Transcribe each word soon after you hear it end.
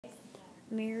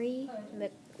Mary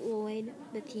McLeod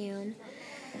Bethune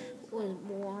was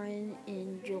born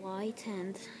in July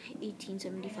 10th,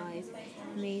 1875,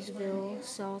 Maysville,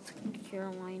 South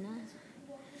Carolina.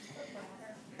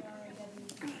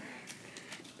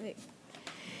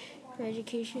 Her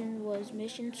education was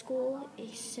mission school,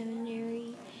 a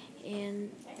seminary,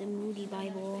 and the Moody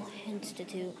Bible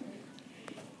Institute.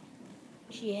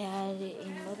 She had a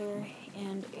mother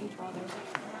and a father.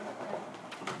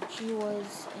 She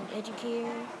was an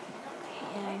educator,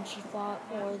 and she fought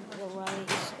for the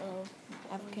rights of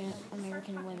African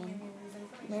American women.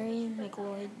 Mary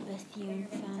McLeod Bethune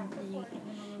founded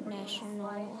the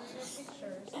National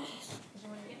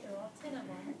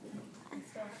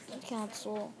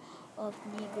Council of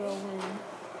Negro Women.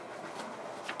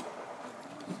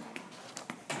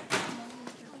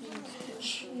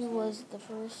 She was the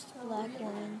first black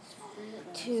woman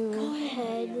to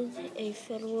head a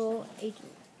federal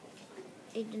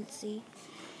agency.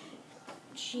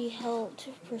 She helped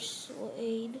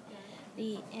persuade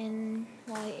the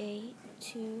NYA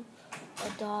to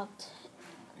adopt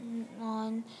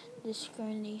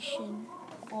non-discrimination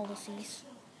policies.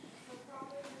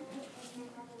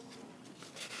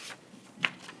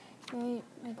 Mary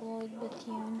McLeod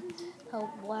Bethune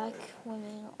helped black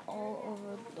women all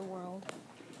over the world.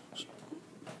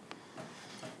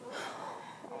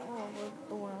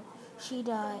 She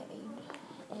died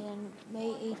on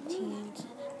May 18,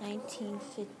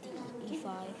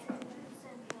 1955.